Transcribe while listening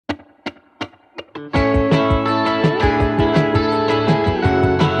I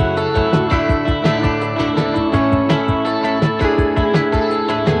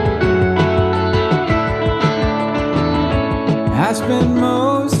spend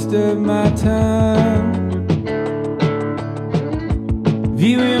most of my time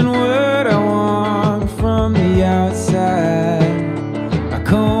viewing what I want from the outside. I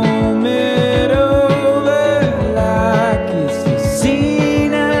comb it over like it's the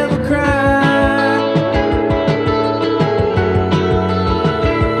scene of a crime.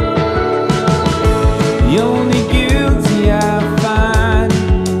 The only guilty I find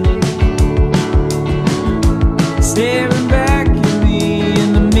staring back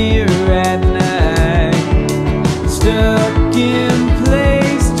stuck in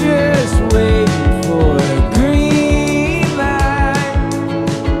place, just waiting for a green light.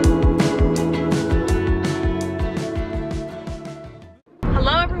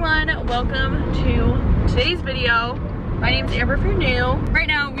 Hello everyone, welcome to today's video. My name's Amber if you're new. Right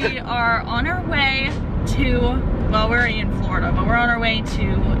now we are on our way to, well, we're already in Florida, but we're on our way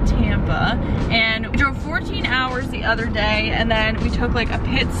to Tampa. And we drove 14 hours the other day, and then we took like a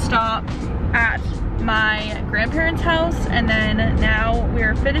pit stop at my grandparents' house, and then now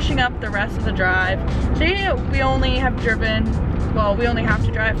we're finishing up the rest of the drive. Today we only have driven, well, we only have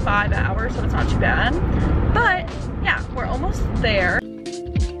to drive 5 hours, so it's not too bad. But yeah, we're almost there.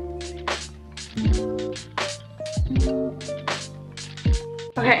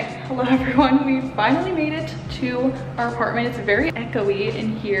 Okay, hello everyone. We finally made it to our apartment. It's very echoey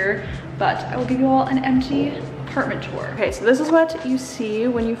in here, but I will give you all an empty apartment tour. Okay, so this is what you see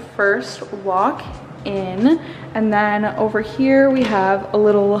when you first walk in, and then over here we have a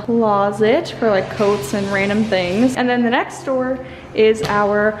little closet for like coats and random things, and then the next door is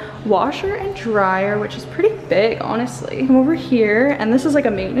our washer and dryer, which is pretty big, honestly. Come over here, and this is like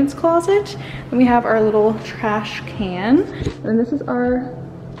a maintenance closet, and we have our little trash can, and then this is our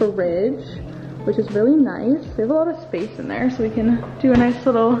fridge, which is really nice. We have a lot of space in there, so we can do a nice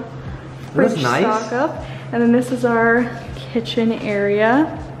little fridge stock up. And then this is our kitchen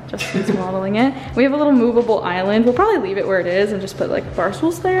area. Justin's modeling it. We have a little movable island. We'll probably leave it where it is and just put like bar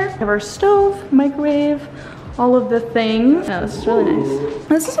stools there. We have our stove, microwave, all of the things. Oh, this is really nice.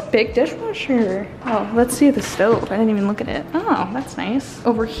 This is a big dishwasher. Oh, let's see the stove. I didn't even look at it. Oh, that's nice.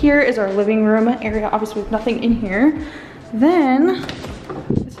 Over here is our living room area. Obviously, we have nothing in here. Then,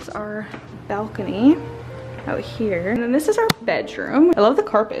 this is our balcony out here. And then this is our bedroom. I love the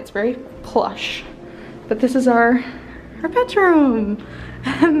carpet. It's very plush. But this is our bedroom.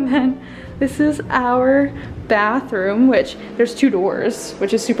 And then this is our bathroom, which there's 2 doors,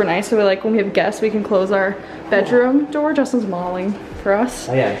 which is super nice. So we like when we have guests, we can close our bedroom door. Justin's modeling for us.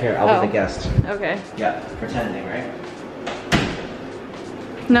 Oh yeah, here, I'll be the guest. Okay. Yeah, pretending, right?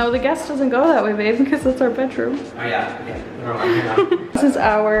 No, the guest doesn't go that way, babe, because it's our bedroom. Oh yeah, okay. Never mind. This is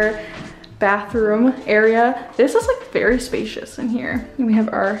our bathroom area. This is like very spacious in here. And we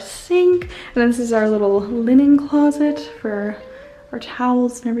have our sink, and then this is our little linen closet for our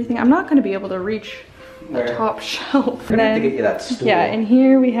towels and everything. I'm not gonna be able to reach the top shelf. We're gonna have to get you that stool. Yeah, and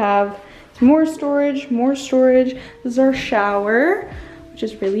here we have more storage, more storage. This is our shower, which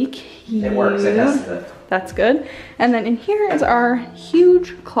is really cute. It works, it has to. That's good. And then in here is our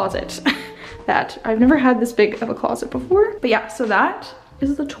huge closet that I've never had this big of a closet before. But yeah, so that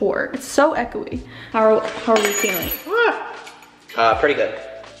is the tour. It's so echoey. How are we feeling? Pretty good.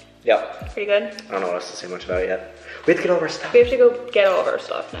 Yep. Pretty good? I don't know what else to say much about it yet. We have to get all of our stuff. We have to go get all of our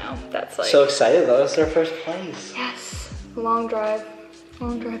stuff now. That's like... So excited though, it's our first place. Yes, long drive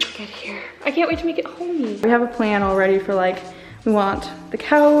to get here. I can't wait to make it homey. We have a plan already for like, we want the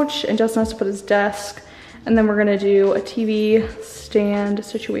couch, and Justin has to put his desk, and then we're gonna do a TV stand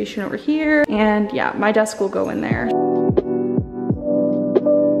situation over here. And yeah, my desk will go in there.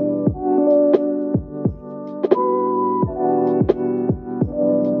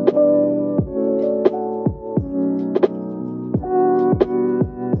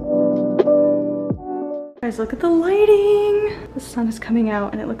 Guys, look at the lighting. The sun is coming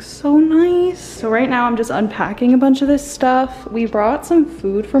out and it looks so nice. So right now I'm just unpacking a bunch of this stuff. We brought some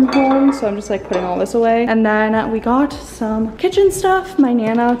food from home, so I'm just like putting all this away. And then we got some kitchen stuff. My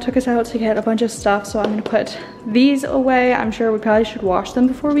Nana took us out to get a bunch of stuff, so I'm gonna put these away. I'm sure we probably should wash them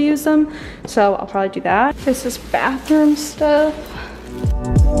before we use them, so I'll probably do that. This is bathroom stuff.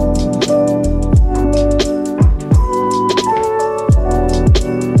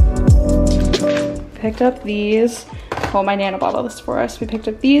 Picked up these. Well, my Nana bought all this for us. We picked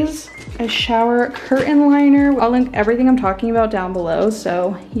up these a shower curtain liner. I'll link everything I'm talking about down below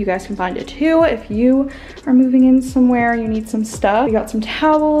so you guys can find it too if you are moving in somewhere, you need some stuff. We got some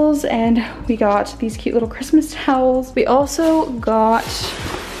towels and we got these cute little Christmas towels. We also got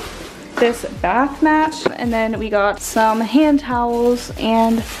this bath mat, and then we got some hand towels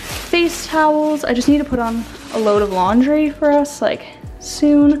and face towels. I just need to put on a load of laundry for us like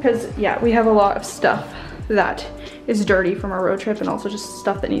soon, because yeah, we have a lot of stuff that is dirty from our road trip and also just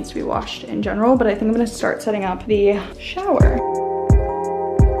stuff that needs to be washed in general. But I think I'm gonna start setting up the shower.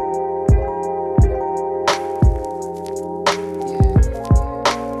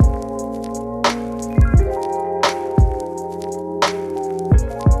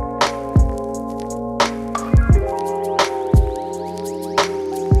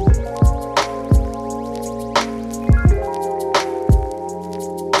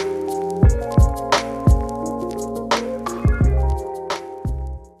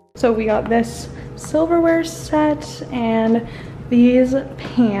 So we got this silverware set and these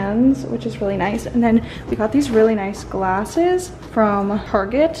pans, which is really nice. And then we got these really nice glasses from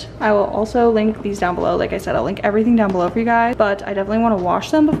Target. I will also link these down below. Like I said, I'll link everything down below for you guys, but I definitely want to wash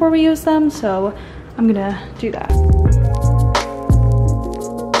them before we use them. So I'm gonna do that.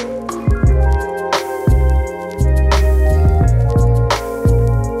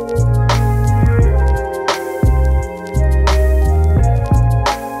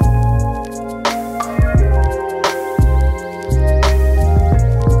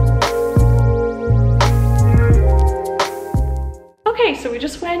 So we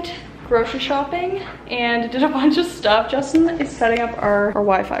just went grocery shopping and did a bunch of stuff. Justin is setting up our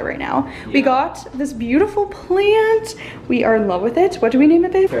Wi-Fi right now. Yeah. We got this beautiful plant. We are in love with it. What do we name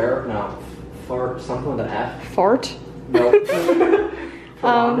it, babe? Fart, something with an F. Fart? No.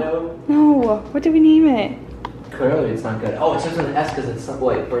 No, what do we name it? Clearly it's not good. Oh, it starts with an S because it's,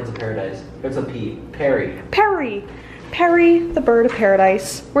 wait, Birds of Paradise. It's a P. Perry. Perry. Perry, the bird of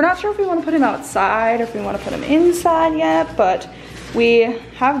paradise. We're not sure if we want to put him outside or if we want to put him inside yet, but we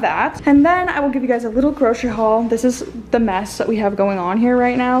have that. And then I will give you guys a little grocery haul. This is the mess that we have going on here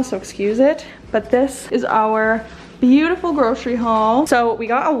right now, so excuse it. But this is our beautiful grocery haul. So we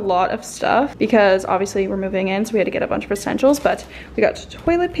got a lot of stuff because obviously we're moving in, so we had to get a bunch of essentials, but we got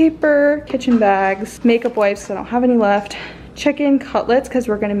toilet paper, kitchen bags, makeup wipes, so I don't have any left, chicken cutlets because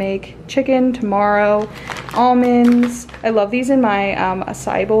we're gonna make chicken tomorrow, almonds. I love these in my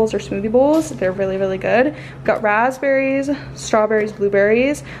acai bowls or smoothie bowls. They're really, really good. We've got raspberries, strawberries,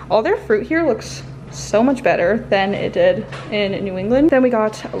 blueberries. All their fruit here looks so much better than it did in New England. Then we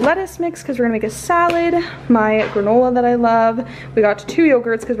got lettuce mix because we're gonna make a salad, my granola that I love. We got 2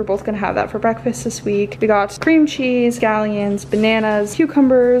 yogurts because we're both gonna have that for breakfast this week. We got cream cheese, scallions, bananas,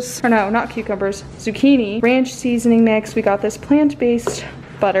 cucumbers, or no, not cucumbers, zucchini, ranch seasoning mix. We got this plant-based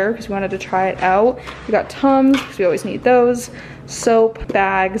butter because we wanted to try it out. We got Tums because we always need those. Soap,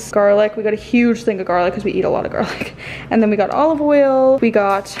 bags, garlic. We got a huge thing of garlic because we eat a lot of garlic. And then we got olive oil. We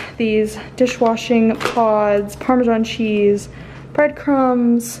got these dishwashing pods, Parmesan cheese,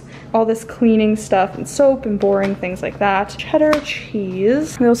 breadcrumbs, all this cleaning stuff and soap and boring things like that. Cheddar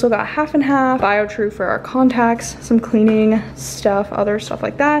cheese. We also got half and half, BioTrue for our contacts, some cleaning stuff, other stuff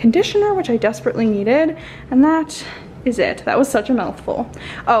like that. Conditioner, which I desperately needed, and that is it. That was such a mouthful.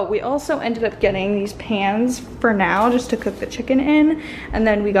 Oh, we also ended up getting these pans for now just to cook the chicken in, and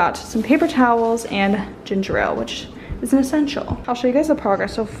then we got some paper towels and ginger ale, which is an essential. I'll show you guys the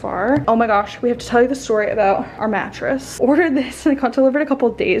progress so far. Oh my gosh, we have to tell you the story about our mattress. Ordered this and it got delivered a couple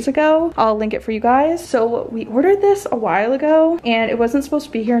of days ago. I'll link it for you guys. So we ordered this a while ago and it wasn't supposed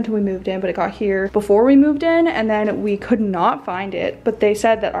to be here until we moved in, but it got here before we moved in, and then we could not find it, but they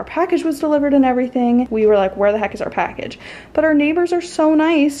said that our package was delivered and everything. We were like, where the heck is our package? But our neighbors are so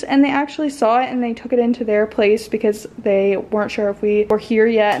nice and they actually saw it and they took it into their place because they weren't sure if we were here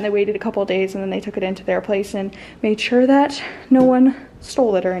yet, and they waited a couple of days and then they took it into their place and made sure that no one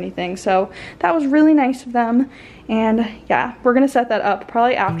stole it or anything. So that was really nice of them. And yeah, we're gonna set that up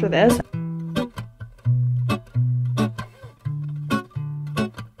probably after this.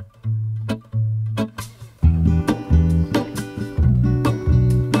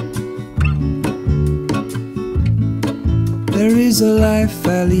 There is a life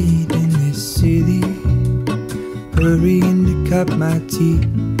I lead in this city, hurrying to cut my teeth.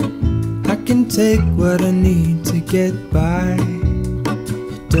 I can take what I need to get by.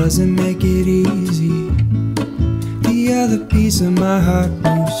 It doesn't make it easy. The other piece of my heart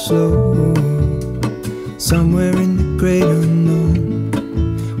moves slow, somewhere in the great unknown.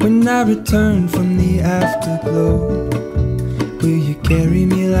 When I return from the afterglow, will you carry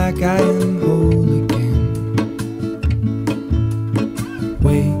me like I am whole again?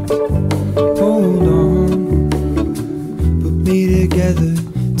 Wait.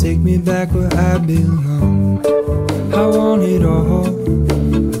 me back where I belong. I want it all.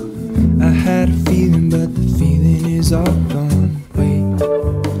 I had a feeling, but the feeling is all gone. Wait,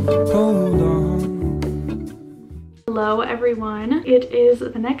 hold on. Hello everyone. It is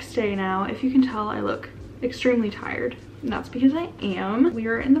the next day now. If you can tell, I look extremely tired. And that's because I am. We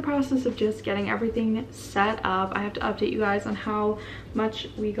are in the process of just getting everything set up. I have to update you guys on how much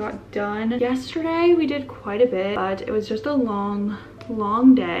we got done. Yesterday we did quite a bit, but it was just a long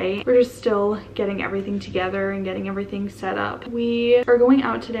day. We're just still getting everything together and getting everything set up. We are going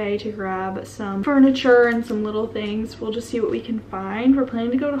out today to grab some furniture and some little things. We'll just see what we can find. We're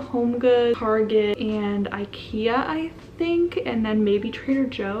planning to go to HomeGoods, Target, and IKEA, I think, and then maybe Trader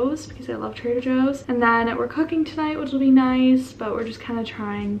Joe's because I love Trader Joe's. And then we're cooking tonight, which will be nice, but we're just kind of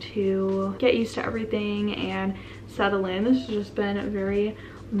trying to get used to everything and settle in. This has just been very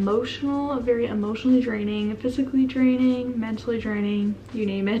emotional, very emotionally draining, physically draining, mentally draining, you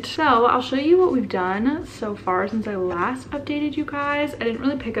name it. So I'll show you what we've done so far since I last updated you guys. I didn't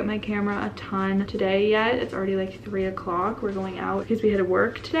really pick up my camera a ton today yet. It's already like 3 o'clock. We're going out because we had to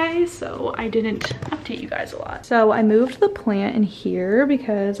work today, so I didn't update you guys a lot. So I moved the plant in here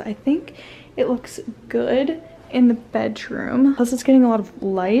because I think it looks good in the bedroom. Plus it's getting a lot of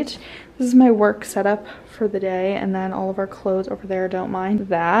light. This is my work setup for the day, and then all of our clothes over there, don't mind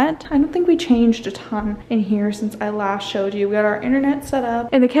that. I don't think we changed a ton in here since I last showed you. We got our internet set up,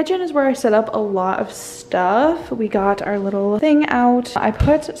 and the kitchen is where I set up a lot of stuff. We got our little thing out. I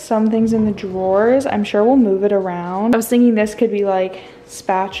put some things in the drawers. I'm sure we'll move it around. I was thinking this could be like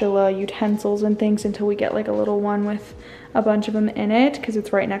spatula, utensils, and things until we get like a little one with a bunch of them in it because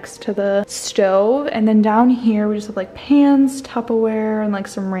it's right next to the stove. And then down here we just have like pans, Tupperware, and like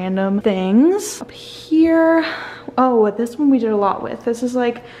some random things. Up here, oh, this one we did a lot with. This is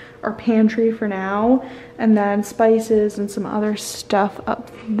like our pantry for now, and then spices and some other stuff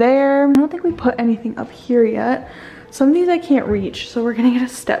up there. I don't think we put anything up here yet. Some of these I can't reach, so we're gonna get a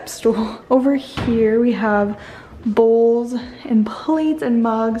step stool. Over here we have bowls and plates and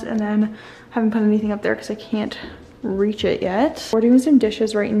mugs, and then I haven't put anything up there because I can't reach it yet. We're doing some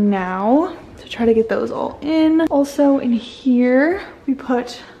dishes right now to try to get those all in. Also in here we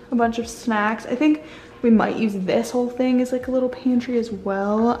put a bunch of snacks. I think we might use this whole thing as like a little pantry as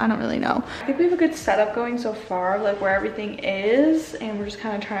well. I don't really know. I think we have a good setup going so far, like where everything is, and we're just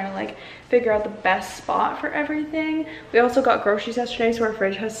kind of trying to like figure out the best spot for everything. We also got groceries yesterday, so our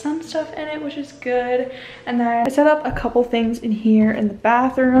fridge has some stuff in it, which is good. And then I set up a couple things in here in the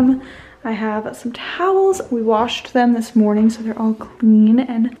bathroom. I have some towels. We washed them this morning, so they're all clean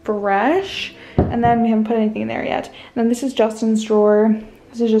and fresh. And then we haven't put anything in there yet. And then this is Justin's drawer.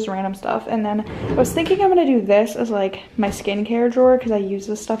 This is just random stuff. And then I was thinking I'm gonna do this as like my skincare drawer because I use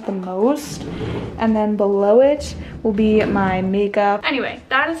this stuff the most. And then below it will be my makeup. Anyway,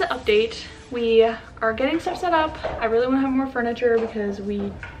 that is the update. We are getting stuff set up. I really want to have more furniture because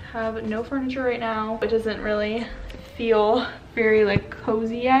we have no furniture right now. It doesn't really feel very like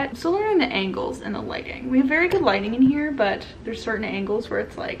cozy yet. I'm still learning the angles and the lighting. We have very good lighting in here, but there's certain angles where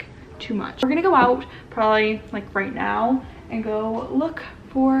it's like too much. We're gonna go out probably like right now and go look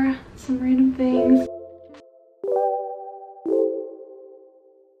for some random things.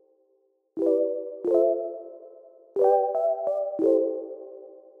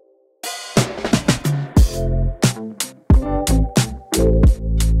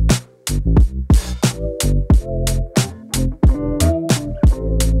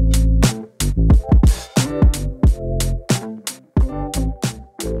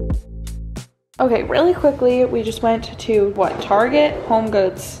 Okay, really quickly, we just went to what? Target,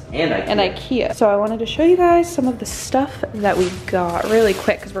 HomeGoods, and IKEA. So I wanted to show you guys some of the stuff that we got really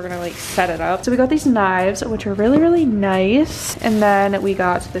quick because we're gonna like set it up. So we got these knives, which are really, really nice. And then we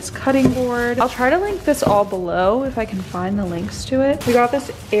got this cutting board. I'll try to link this all below if I can find the links to it. We got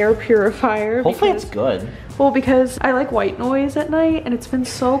this air purifier. Hopefully it's good. Well, because I like white noise at night and it's been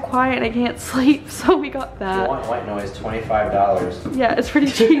so quiet and I can't sleep, so we got that. If you want white noise, $25. Yeah, it's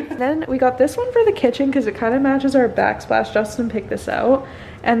pretty cheap. Then we got this one for the kitchen because it kind of matches our backsplash. Justin picked this out.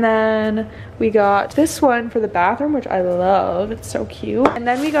 And then we got this one for the bathroom, which I love. It's so cute. And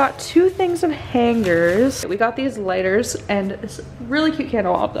then we got 2 things of hangers. We got these lighters and this really cute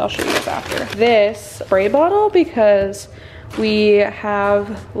candle. I'll show you this after. This spray bottle because we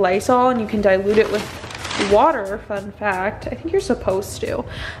have Lysol and you can dilute it with water, fun fact. I think you're supposed to,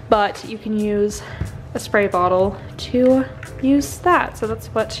 but you can use a spray bottle to use that. So that's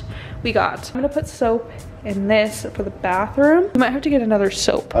what we got. I'm gonna put soap in this for the bathroom. We might have to get another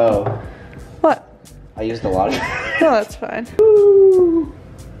soap. Oh. What? I used a lot of No, that's fine.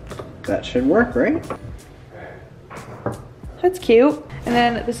 That should work, right? That's cute. And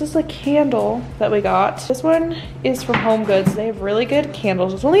then this is the candle that we got. This one is from Home Goods. They have really good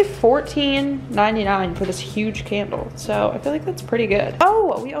candles. It's only $14.99 for this huge candle. So I feel like that's pretty good.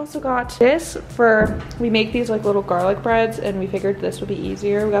 Oh, we also got this we make these like little garlic breads and we figured this would be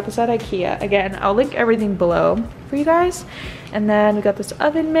easier. We got this at IKEA. Again, I'll link everything below for you guys. And then we got this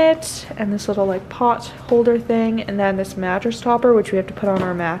oven mitt and this little like pot holder thing, and then this mattress topper, which we have to put on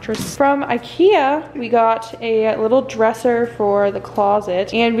our mattress. From IKEA, we got a little dresser for the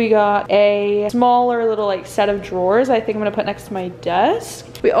closet, and we got a smaller little like set of drawers I think I'm gonna put next to my desk.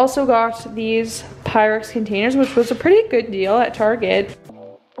 We also got these Pyrex containers, which was a pretty good deal at Target.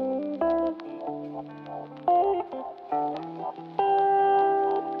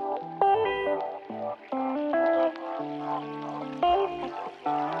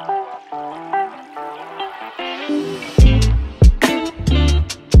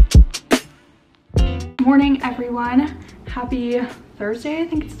 Morning everyone, happy Thursday. I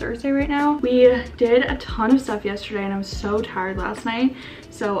think it's Thursday right now. We did a ton of stuff yesterday and I was so tired last night,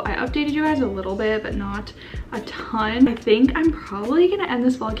 so I updated you guys a little bit but not a ton. I think I'm probably gonna end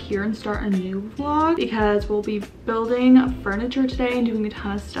this vlog here and start a new vlog because we'll be building furniture today and doing a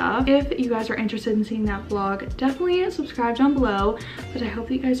ton of stuff. If you guys are interested in seeing that vlog, definitely subscribe down below. But I hope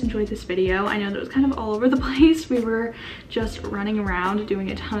that you guys enjoyed this video. I know that it was kind of all over the place. We were just running around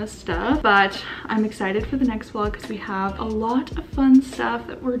doing a ton of stuff, but I'm excited for the next vlog because we have a lot of fun stuff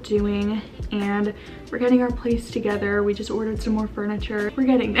that we're doing and we're getting our place together. We just ordered some more furniture. We're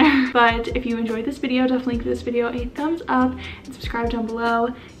getting there. But if you enjoyed this video, definitely give this video a thumbs up and subscribe down below,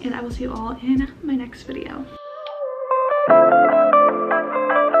 and I will see you all in my next video.